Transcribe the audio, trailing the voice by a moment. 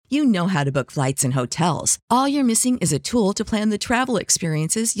You know how to book flights and hotels. All you're missing is a tool to plan the travel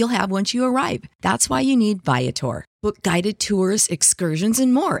experiences you'll have once you arrive. That's why you need Viator. Book guided tours, excursions,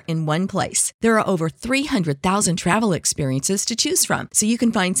 and more in one place. There are over 300,000 travel experiences to choose from, so you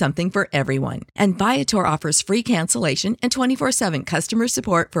can find something for everyone. And Viator offers free cancellation and 24/7 customer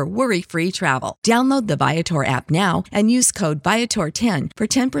support for worry-free travel. Download the Viator app now and use code Viator10 for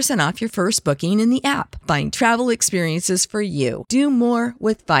 10% off your first booking in the app. Find travel experiences for you. Do more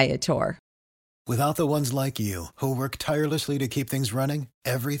with Viator. Without the ones like you, who work tirelessly to keep things running,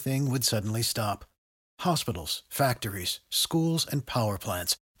 everything would suddenly stop. Hospitals, factories, schools, and power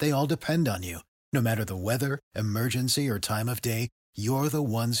plants, they all depend on you. No matter the weather, emergency, or time of day, you're the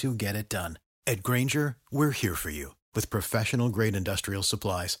ones who get it done. At Grainger, we're here for you with professional-grade industrial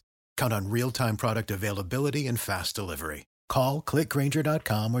supplies. Count on real-time product availability and fast delivery. Call, click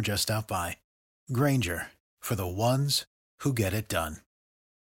Grainger.com, or just stop by. Grainger, for the ones who get it done.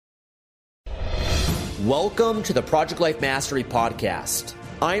 Welcome to the Project Life Mastery Podcast.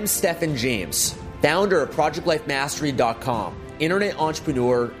 I'm Stephen James, founder of ProjectLifeMastery.com, internet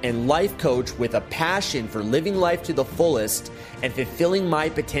entrepreneur and life coach with a passion for living life to the fullest and fulfilling my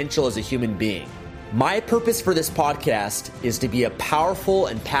potential as a human being. My purpose for this podcast is to be a powerful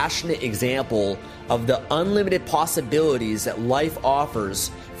and passionate example of the unlimited possibilities that life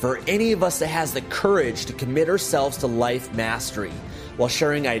offers for any of us that has the courage to commit ourselves to life mastery, while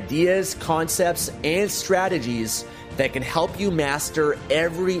sharing ideas, concepts, and strategies that can help you master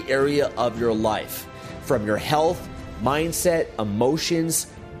every area of your life, from your health, mindset, emotions,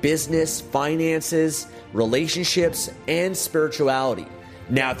 business, finances, relationships, and spirituality.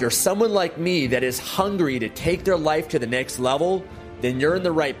 Now, if you're someone like me that is hungry to take their life to the next level, then you're in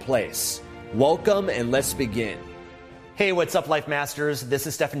the right place. Welcome, and let's begin. Hey, what's up, Life Masters? This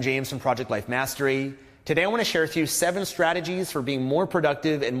is Stephen James from Project Life Mastery. Today, I want to share with you 7 strategies for being more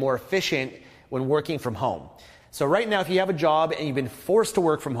productive and more efficient when working from home. So right now, if you have a job and you've been forced to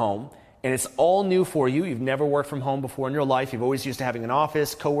work from home, and it's all new for you, you've never worked from home before in your life, you've always used to having an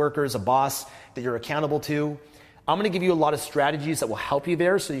office, coworkers, a boss that you're accountable to, I'm going to give you a lot of strategies that will help you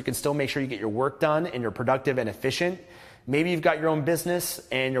there so you can still make sure you get your work done and you're productive and efficient. Maybe you've got your own business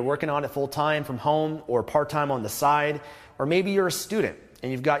and you're working on it full-time from home or part-time on the side, or maybe you're a student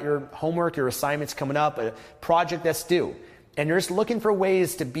and you've got your homework, your assignments coming up, a project that's due, and you're just looking for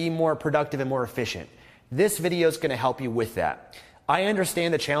ways to be more productive and more efficient. This video is going to help you with that. I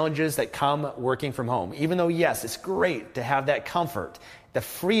understand the challenges that come working from home, even though, yes, it's great to have that comfort, the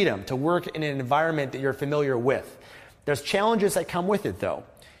freedom to work in an environment that you're familiar with. There's challenges that come with it, though.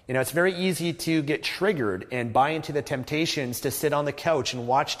 You know, it's very easy to get triggered and buy into the temptations to sit on the couch and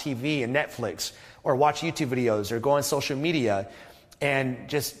watch TV and Netflix, or watch YouTube videos, or go on social media and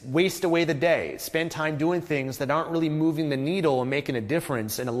just waste away the day, spend time doing things that aren't really moving the needle and making a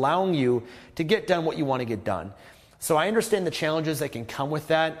difference and allowing you to get done what you want to get done. So I understand the challenges that can come with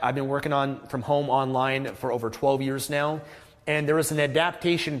that. I've been working on from home online for over 12 years now, and there was an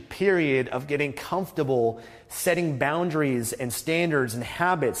adaptation period of getting comfortable setting boundaries and standards and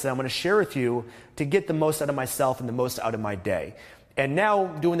habits that I'm going to share with you to get the most out of myself and the most out of my day. And now,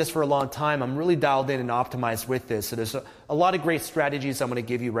 doing this for a long time, I'm really dialed in and optimized with this. So there's a lot of great strategies I'm going to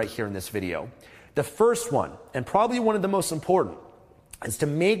give you right here in this video. The first one, and probably one of the most important, is to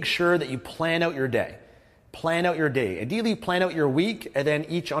make sure that you plan out your day. Plan out your day. Ideally, plan out your week, and then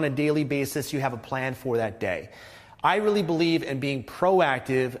each on a daily basis, you have a plan for that day. I really believe in being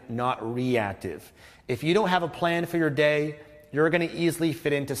proactive, not reactive. If you don't have a plan for your day, you're going to easily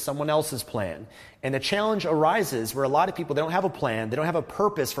fit into someone else's plan. And the challenge arises where a lot of people, they don't have a plan, they don't have a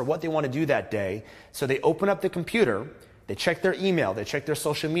purpose for what they want to do that day. So they open up the computer, they check their email, they check their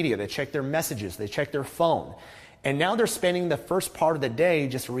social media, they check their messages, they check their phone. And now they're spending the first part of the day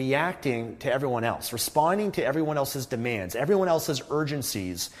just reacting to everyone else, responding to everyone else's demands, everyone else's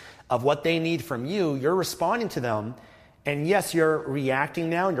urgencies of what they need from you. You're responding to them. And yes, you're reacting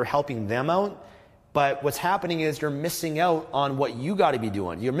now and you're helping them out. But what's happening is you're missing out on what you got to be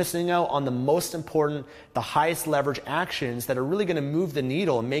doing. You're missing out on the most important, the highest leverage actions that are really going to move the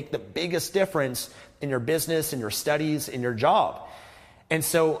needle and make the biggest difference in your business, in your studies, in your job. And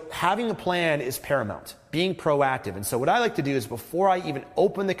so having a plan is paramount, being proactive. And so what I like to do is before I even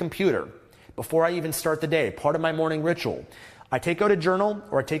open the computer, before I even start the day, part of my morning ritual, I take out a journal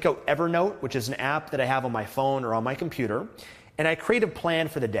or I take out Evernote, which is an app that I have on my phone or on my computer, and I create a plan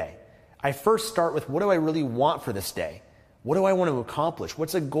for the day. I first start with, what do I really want for this day? What do I want to accomplish?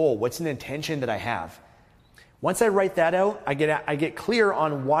 What's a goal? What's an intention that I have? Once I write that out, I get clear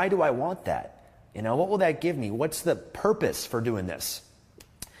on why do I want that? You know, what will that give me? What's the purpose for doing this?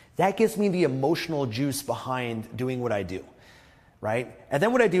 That gives me the emotional juice behind doing what I do. right? And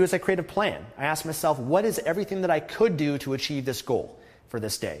then what I do is I create a plan. I ask myself, what is everything that I could do to achieve this goal for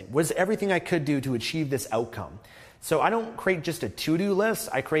this day? What is everything I could do to achieve this outcome? So I don't create just a to-do list.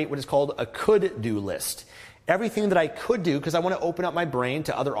 I create what is called a could-do list. Everything that I could do, because I want to open up my brain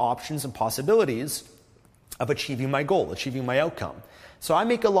to other options and possibilities of achieving my goal, achieving my outcome. So I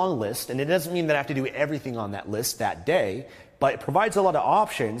make a long list, and it doesn't mean that I have to do everything on that list that day, but it provides a lot of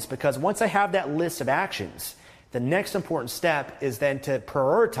options, because once I have that list of actions, the next important step is then to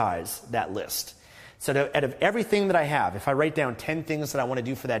prioritize that list. So out of everything that I have, if I write down 10 things that I want to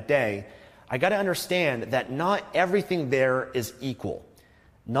do for that day, I got to understand that not everything there is equal.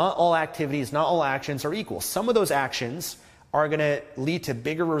 Not all activities, not all actions are equal. Some of those actions are going to lead to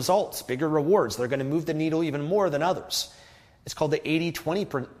bigger results, bigger rewards. They're going to move the needle even more than others. It's called the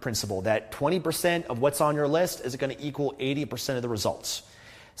 80-20 principle, that 20% of what's on your list is going to equal 80% of the results.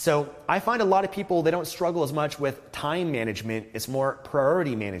 So I find a lot of people, they don't struggle as much with time management. It's more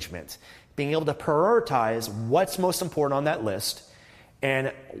priority management, being able to prioritize what's most important on that list.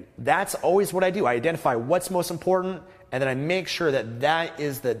 And that's always what I do. I identify what's most important, and then I make sure that that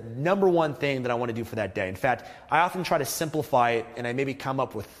is the number one thing that I want to do for that day. In fact, I often try to simplify it, and I maybe come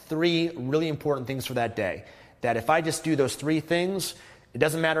up with 3 really important things for that day. That if I just do those 3 things, it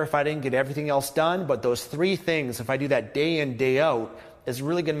doesn't matter if I didn't get everything else done, but those 3 things, if I do that day in, day out, is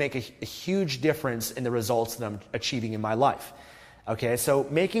really going to make a huge difference in the results that I'm achieving in my life. Okay, so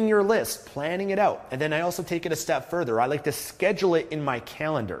making your list, planning it out, and then I also take it a step further. I like to schedule it in my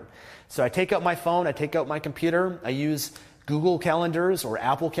calendar. So I take out my phone, I take out my computer, I use Google Calendars or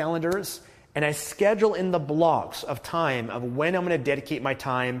Apple Calendars, and I schedule in the blocks of time of when I'm going to dedicate my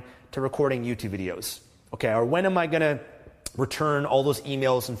time to recording YouTube videos. Okay, or when am I going to return all those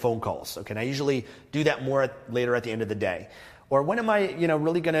emails and phone calls? Okay, and I usually do that more later at the end of the day. Or when am I,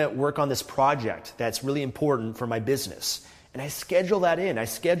 really going to work on this project that's really important for my business? And I schedule that in. I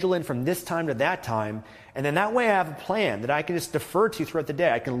schedule in from this time to that time. And then that way I have a plan that I can just defer to throughout the day.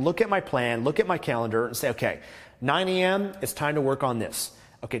 I can look at my plan, look at my calendar and say, okay, 9 a.m., it's time to work on this.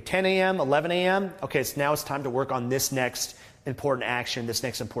 Okay, 10 a.m., 11 a.m., okay, now it's time to work on this next important action, this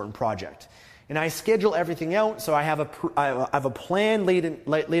next important project. And I schedule everything out, so I have a plan laid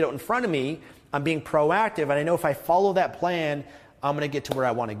out in front of me. I'm being proactive, and I know if I follow that plan, I'm going to get to where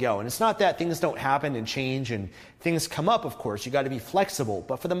I want to go. And it's not that things don't happen and change and things come up, of course. You got to be flexible.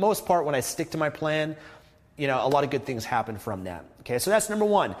 But for the most part, when I stick to my plan, a lot of good things happen from that. Okay, so that's number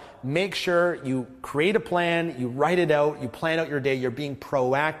 1. Make sure you create a plan, you write it out, you plan out your day. You're being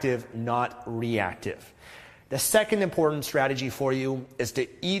proactive, not reactive. The second important strategy for you is to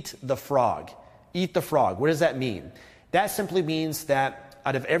eat the frog. Eat the frog. What does that mean? That simply means that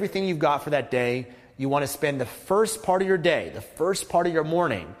out of everything you've got for that day, you want to spend the first part of your day, the first part of your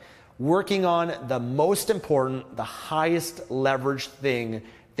morning, working on the most important, the highest leverage thing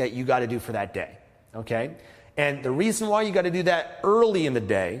that you got to do for that day. Okay? And the reason why you got to do that early in the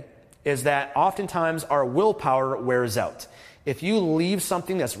day is that oftentimes our willpower wears out. If you leave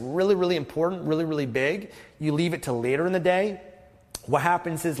something that's really, really important, really, really big, you leave it till later in the day, what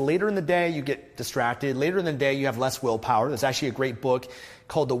happens is later in the day you get distracted. Later in the day you have less willpower. There's actually a great book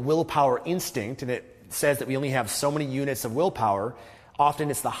called The Willpower Instinct, and it says that we only have so many units of willpower. Often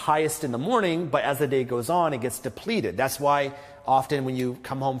it's the highest in the morning, but as the day goes on, it gets depleted. That's why often when you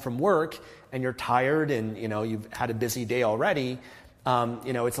come home from work and you're tired and you've had a busy day already,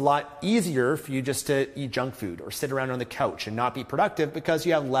 it's a lot easier for you just to eat junk food or sit around on the couch and not be productive because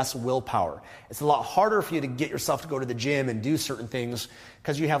you have less willpower. It's a lot harder for you to get yourself to go to the gym and do certain things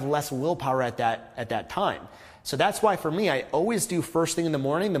because you have less willpower at that time. So that's why for me, I always do first thing in the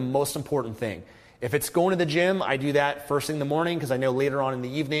morning, the most important thing. If it's going to the gym, I do that first thing in the morning because I know later on in the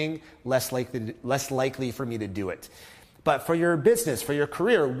evening, less likely for me to do it. But for your business, for your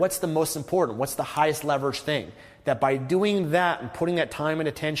career, what's the most important? What's the highest leverage thing? That by doing that and putting that time and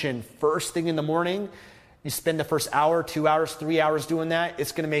attention first thing in the morning, you spend the first hour, 2 hours, 3 hours doing that,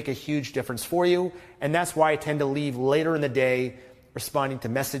 it's going to make a huge difference for you. And that's why I tend to leave later in the day responding to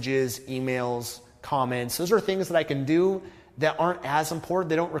messages, emails, comments. Those are things that I can do that aren't as important.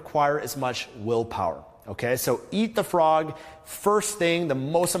 They don't require as much willpower. Okay, so eat the frog. First thing, the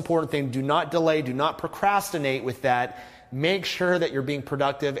most important thing, do not delay, do not procrastinate with that. Make sure that you're being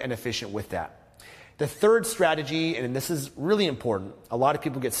productive and efficient with that. The third strategy, and this is really important, a lot of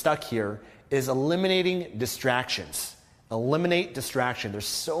people get stuck here, is eliminating distractions. Eliminate distraction. There's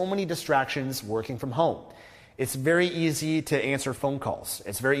so many distractions working from home. It's very easy to answer phone calls.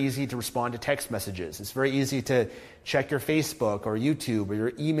 It's very easy to respond to text messages. It's very easy to check your Facebook or YouTube or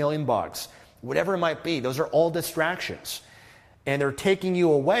your email inbox. Whatever it might be, those are all distractions. And they're taking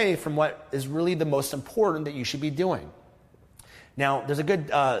you away from what is really the most important that you should be doing. Now, there's a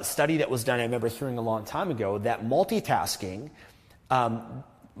good study that was done, I remember hearing a long time ago, that multitasking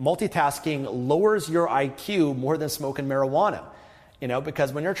lowers your IQ more than smoking marijuana.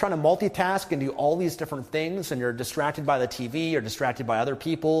 Because when you're trying to multitask and do all these different things and you're distracted by the TV or distracted by other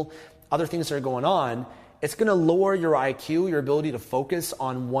people, other things that are going on, it's going to lower your IQ, your ability to focus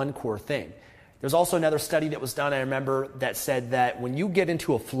on one core thing. There's also another study that was done, I remember, that said that when you get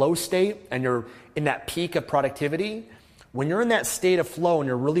into a flow state and you're in that peak of productivity, when you're in that state of flow and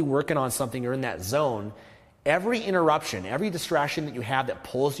you're really working on something, you're in that zone, every interruption, every distraction that you have that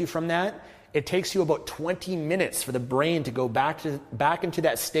pulls you from that, it takes you about 20 minutes for the brain to go back into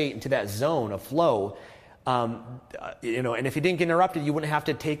that state, into that zone of flow. And if you didn't get interrupted, you wouldn't have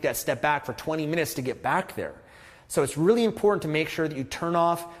to take that step back for 20 minutes to get back there. So it's really important to make sure that you turn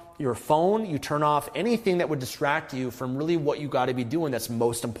off your phone, you turn off anything that would distract you from really what you got to be doing that's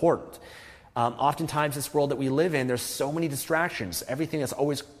most important. Oftentimes, this world that we live in, there's so many distractions, everything that's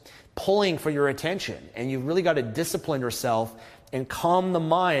always pulling for your attention, and you've really got to discipline yourself and calm the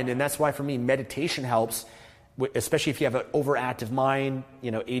mind. And that's why, for me, meditation helps, especially if you have an overactive mind,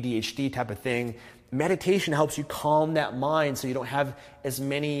 ADHD type of thing. Meditation helps you calm that mind so you don't have as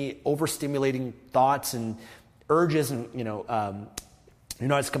many overstimulating thoughts and urges, and you're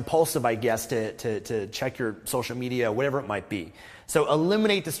not as compulsive, I guess, to check your social media, whatever it might be. So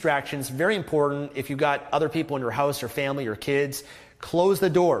eliminate distractions, very important. If you've got other people in your house, your family, your kids, close the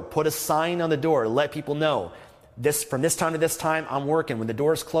door, put a sign on the door, let people know, from this time to this time, I'm working. When the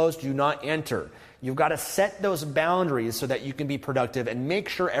door's closed, do not enter. You've got to set those boundaries so that you can be productive and make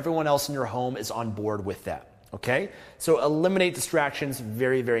sure everyone else in your home is on board with that, okay? So eliminate distractions,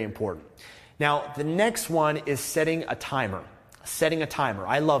 very, very important. Now, the next one is setting a timer. Setting a timer.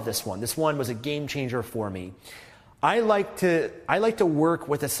 I love this one. This one was a game changer for me. I like to work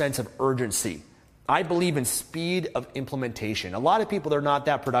with a sense of urgency. I believe in speed of implementation. A lot of people, they're not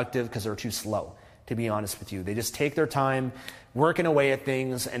that productive because they're too slow, to be honest with you. They just take their time working away at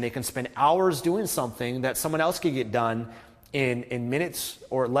things, and they can spend hours doing something that someone else could get done in minutes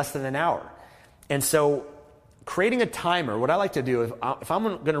or less than an hour. And so creating a timer, what I like to do, if I'm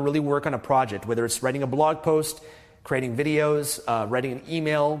going to really work on a project, whether it's writing a blog post, creating videos, writing an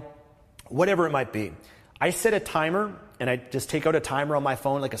email, whatever it might be, I set a timer, and I just take out a timer on my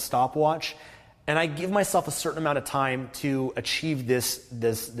phone like a stopwatch, and I give myself a certain amount of time to achieve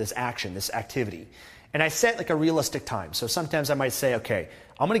this action, this activity. And I set like a realistic time. So sometimes I might say, okay,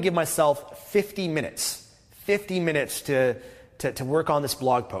 I'm going to give myself 50 minutes to work on this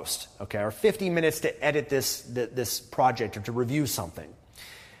blog post, okay, or 50 minutes to edit this project or to review something.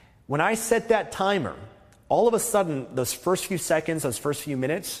 When I set that timer, all of a sudden, those first few seconds, those first few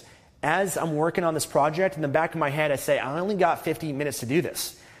minutes, as I'm working on this project, in the back of my head, I say, I only got 15 minutes to do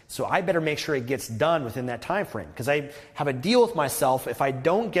this. So I better make sure it gets done within that time frame, because I have a deal with myself. If I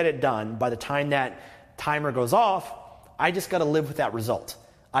don't get it done by the time that timer goes off, I just got to live with that result.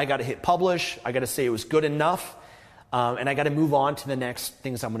 I got to hit publish. I got to say it was good enough, and I got to move on to the next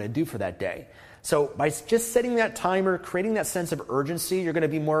things I'm going to do for that day. So by just setting that timer, creating that sense of urgency, you're going to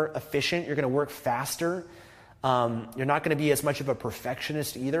be more efficient. You're going to work faster. You're not going to be as much of a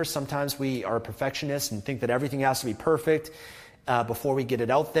perfectionist either. Sometimes we are perfectionists and think that everything has to be perfect before we get it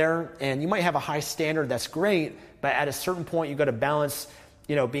out there. And you might have a high standard, that's great, but at a certain point you've got to balance,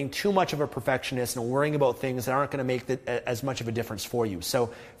 being too much of a perfectionist and worrying about things that aren't going to make as much of a difference for you.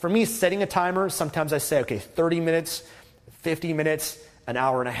 So for me, setting a timer, sometimes I say, okay, 30 minutes, 50 minutes, an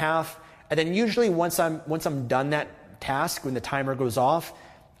hour and a half. And then usually once I'm done that task, when the timer goes off,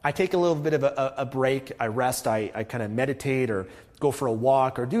 I take a little bit of a break, I rest, I kind of meditate or go for a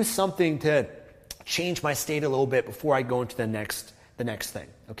walk or do something to change my state a little bit before I go into the next thing,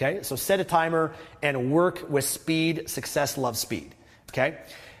 okay? So set a timer and work with speed. Success loves speed, okay?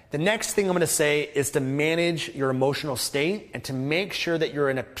 The next thing I'm going to say is to manage your emotional state and to make sure that you're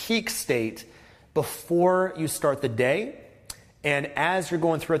in a peak state before you start the day, and as you're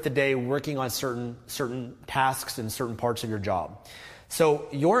going throughout the day working on certain tasks and certain parts of your job. So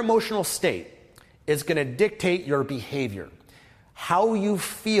your emotional state is going to dictate your behavior. How you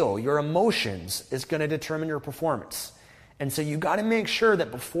feel, your emotions, is going to determine your performance. And so you got to make sure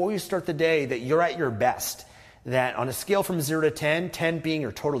that before you start the day that you're at your best. That on a scale from 0 to 10, 10 being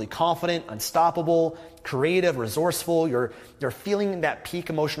you're totally confident, unstoppable, creative, resourceful, you're feeling that peak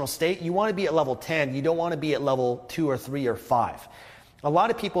emotional state, you want to be at level 10. You don't want to be at level 2 or 3 or 5. A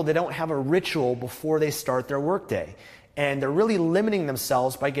lot of people, they don't have a ritual before they start their workday. And they're really limiting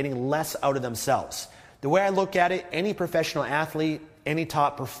themselves by getting less out of themselves. The way I look at it, any professional athlete, any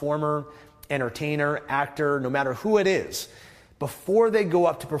top performer, entertainer, actor, no matter who it is, before they go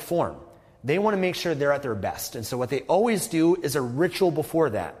up to perform, They want to make sure they're at their best. And so what they always do is a ritual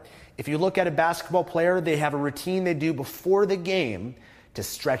before that. If you look at a basketball player, they have a routine they do before the game to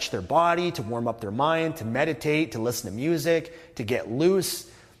stretch their body, to warm up their mind, to meditate, to listen to music, to get loose.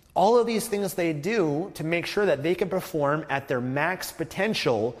 All of these things they do to make sure that they can perform at their max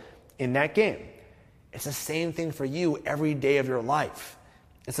potential in that game. It's the same thing for you every day of your life.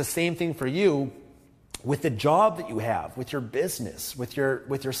 It's the same thing for you with the job that you have, with your business, with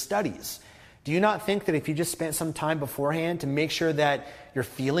your studies. Do you not think that if you just spent some time beforehand to make sure that you're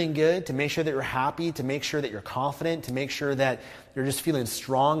feeling good, to make sure that you're happy, to make sure that you're confident, to make sure that you're just feeling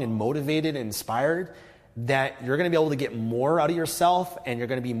strong and motivated and inspired, that you're going to be able to get more out of yourself and you're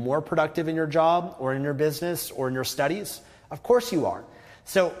going to be more productive in your job or in your business or in your studies? Of course you are.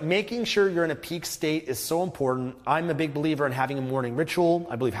 So making sure you're in a peak state is so important. I'm a big believer in having a morning ritual.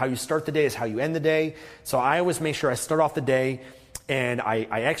 I believe how you start the day is how you end the day. So I always make sure I start off the day and I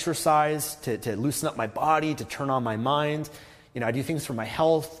exercise to loosen up my body, to turn on my mind. I do things for my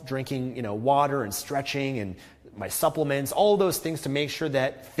health, drinking, water and stretching and my supplements, all of those things to make sure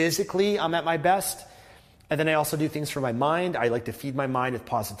that physically I'm at my best. And then I also do things for my mind. I like to feed my mind with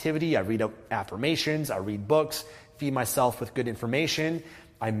positivity. I read affirmations, I read books, feed myself with good information.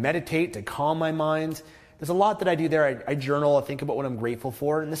 I meditate to calm my mind. There's a lot that I do there. I journal, I think about what I'm grateful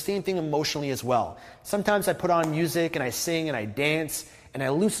for, and the same thing emotionally as well. Sometimes I put on music and I sing and I dance and I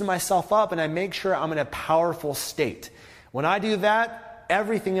loosen myself up and I make sure I'm in a powerful state. When I do that,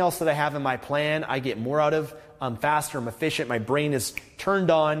 everything else that I have in my plan, I get more out of. I'm faster, I'm efficient, my brain is turned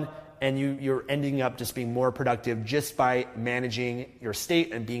on, and you're ending up just being more productive just by managing your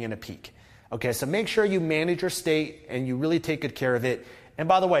state and being in a peak. Okay, so make sure you manage your state and you really take good care of it. And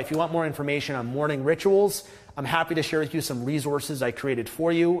by the way, if you want more information on morning rituals, I'm happy to share with you some resources I created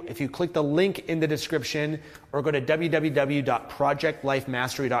for you. If you click the link in the description or go to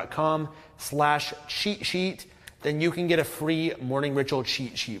www.projectlifemastery.com/cheat sheet, then you can get a free morning ritual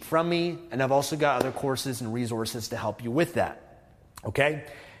cheat sheet from me. And I've also got other courses and resources to help you with that. Okay?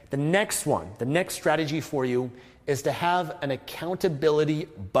 The next strategy for you is to have an accountability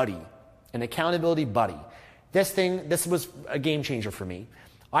buddy. An accountability buddy. This was a game changer for me.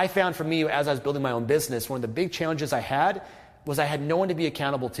 I found for me, as I was building my own business, one of the big challenges I had was I had no one to be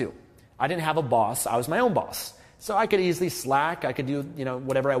accountable to. I didn't have a boss. I was my own boss. So I could easily slack. I could do,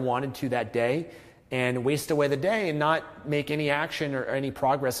 whatever I wanted to that day and waste away the day and not make any action or any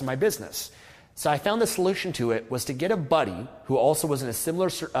progress in my business. So I found the solution to it was to get a buddy who also was in a similar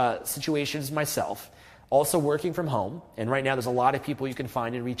situation as myself, also working from home. And right now there's a lot of people you can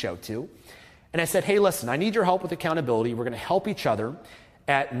find and reach out to. And I said, hey, listen, I need your help with accountability. We're going to help each other.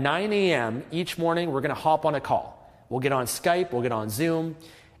 At 9 a.m. each morning, we're going to hop on a call. We'll get on Skype, we'll get on Zoom,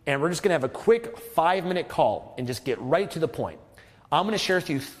 and we're just going to have a quick 5-minute call and just get right to the point. I'm going to share with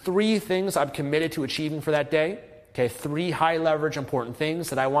you 3 things I'm committed to achieving for that day. Okay, 3 high leverage important things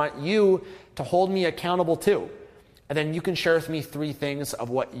that I want you to hold me accountable to. And then you can share with me 3 things of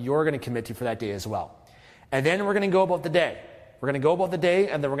what you're going to commit to for that day as well. And then we're going to go about the day. We're going to go about the day,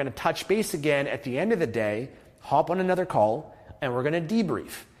 and then we're going to touch base again at the end of the day, hop on another call, and we're going to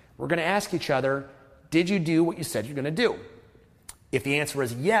debrief. We're going to ask each other, did you do what you said you're going to do? If the answer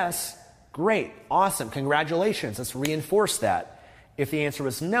is yes, great, awesome, congratulations, let's reinforce that. If the answer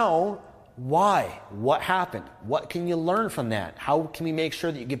is no, why? What happened? What can you learn from that? How can we make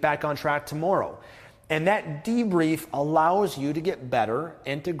sure that you get back on track tomorrow? And that debrief allows you to get better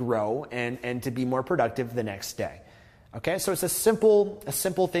and to grow and to be more productive the next day. Okay, so it's a simple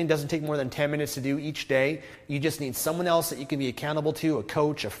thing, doesn't take more than 10 minutes to do each day. You just need someone else that you can be accountable to, a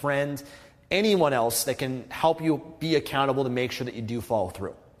coach, a friend, anyone else that can help you be accountable to make sure that you do follow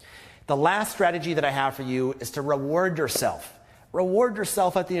through. The last strategy that I have for you is to reward yourself. Reward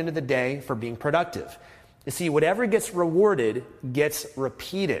yourself at the end of the day for being productive. You see, whatever gets rewarded gets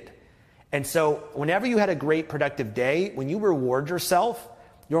repeated. And so whenever you had a great productive day, when you reward yourself,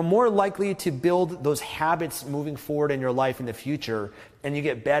 you're more likely to build those habits moving forward in your life in the future, and you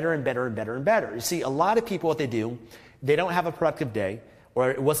get better and better and better and better. You see, a lot of people, what they do, they don't have a productive day, or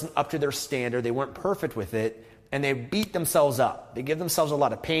it wasn't up to their standard, they weren't perfect with it, and they beat themselves up. They give themselves a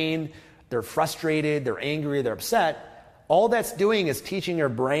lot of pain, they're frustrated, they're angry, they're upset. All that's doing is teaching your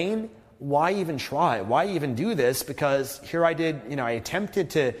brain, why even try? Why even do this? Because here I did, I attempted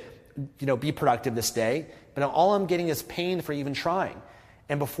to, be productive this day, but all I'm getting is pain for even trying.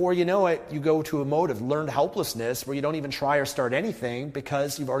 And before you know it, you go to a mode of learned helplessness where you don't even try or start anything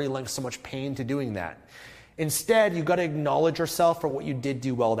because you've already linked so much pain to doing that. Instead, you've got to acknowledge yourself for what you did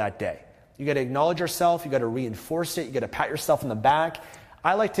do well that day. You got to acknowledge yourself, you got to reinforce it, you got to pat yourself on the back.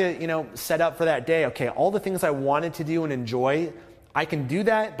 I like to, set up for that day, okay, all the things I wanted to do and enjoy, I can do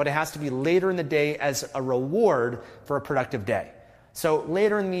that, but it has to be later in the day as a reward for a productive day. So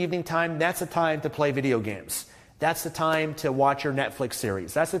later in the evening time, that's the time to play video games. That's the time to watch your Netflix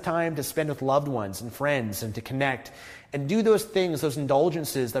series. That's the time to spend with loved ones and friends and to connect and do those things, those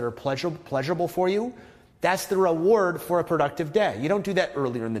indulgences that are pleasurable for you. That's the reward for a productive day. You don't do that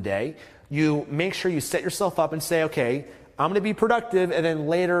earlier in the day. You make sure you set yourself up and say, okay, I'm going to be productive, and then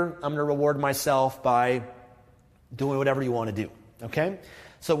later I'm going to reward myself by doing whatever you want to do. Okay?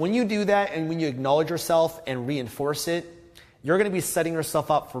 So when you do that and when you acknowledge yourself and reinforce it, you're going to be setting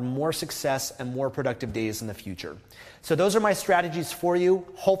yourself up for more success and more productive days in the future. So those are my strategies for you.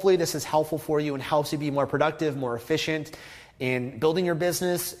 Hopefully this is helpful for you and helps you be more productive, more efficient in building your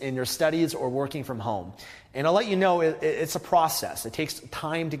business, in your studies, or working from home. And I'll let you know it's a process. It takes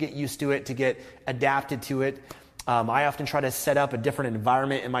time to get used to it, to get adapted to it. I often try to set up a different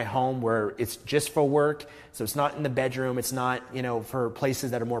environment in my home where it's just for work. So it's not in the bedroom. It's not, for places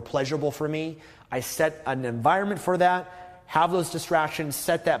that are more pleasurable for me. I set an environment for that, have those distractions,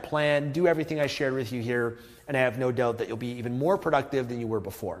 set that plan, do everything I shared with you here, and I have no doubt that you'll be even more productive than you were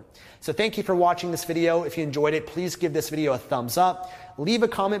before. So thank you for watching this video. If you enjoyed it, please give this video a thumbs up. Leave a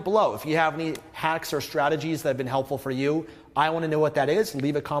comment below. If you have any hacks or strategies that have been helpful for you, I want to know what that is.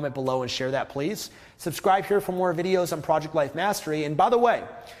 Leave a comment below and share that, please. Subscribe here for more videos on Project Life Mastery. And by the way,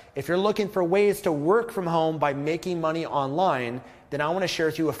 if you're looking for ways to work from home by making money online, then I want to share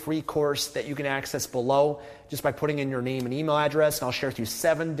with you a free course that you can access below just by putting in your name and email address. And I'll share with you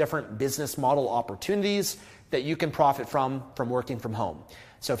 7 different business model opportunities that you can profit from working from home.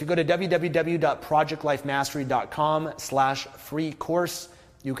 So if you go to www.projectlifemastery.com/free course,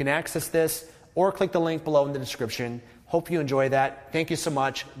 you can access this or click the link below in the description. Hope you enjoy that. Thank you so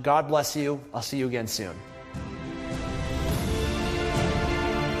much. God bless you. I'll see you again soon.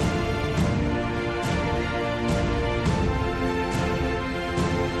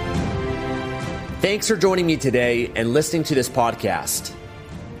 Thanks for joining me today and listening to this podcast.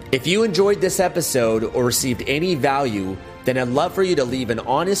 If you enjoyed this episode or received any value, then I'd love for you to leave an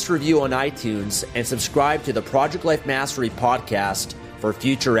honest review on iTunes and subscribe to the Project Life Mastery podcast for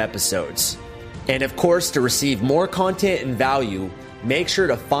future episodes. And of course, to receive more content and value, make sure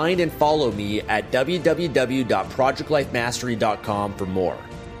to find and follow me at www.projectlifemastery.com for more.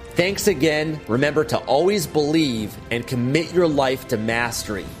 Thanks again. Remember to always believe and commit your life to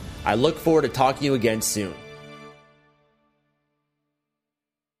mastery. I look forward to talking to you again soon.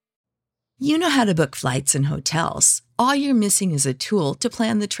 You know how to book flights and hotels. All you're missing is a tool to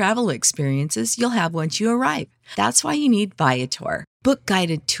plan the travel experiences you'll have once you arrive. That's why you need Viator. Book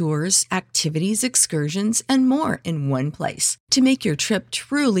guided tours, activities, excursions, and more in one place to make your trip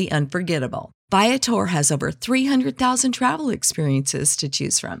truly unforgettable. Viator has over 300,000 travel experiences to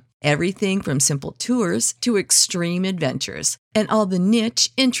choose from. Everything from simple tours to extreme adventures and all the niche,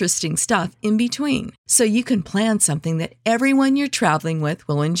 interesting stuff in between. So you can plan something that everyone you're traveling with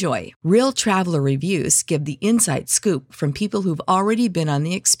will enjoy. Real traveler reviews give the inside scoop from people who've already been on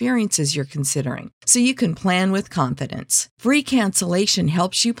the experiences you're considering. So you can plan with confidence. Free cancellation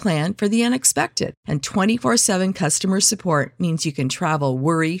helps you plan for the unexpected. And 24/7 customer support means you can travel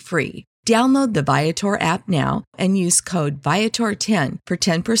worry-free. Download the Viator app now and use code Viator10 for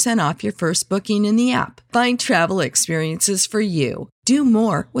 10% off your first booking in the app. Find travel experiences for you. Do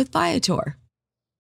more with Viator.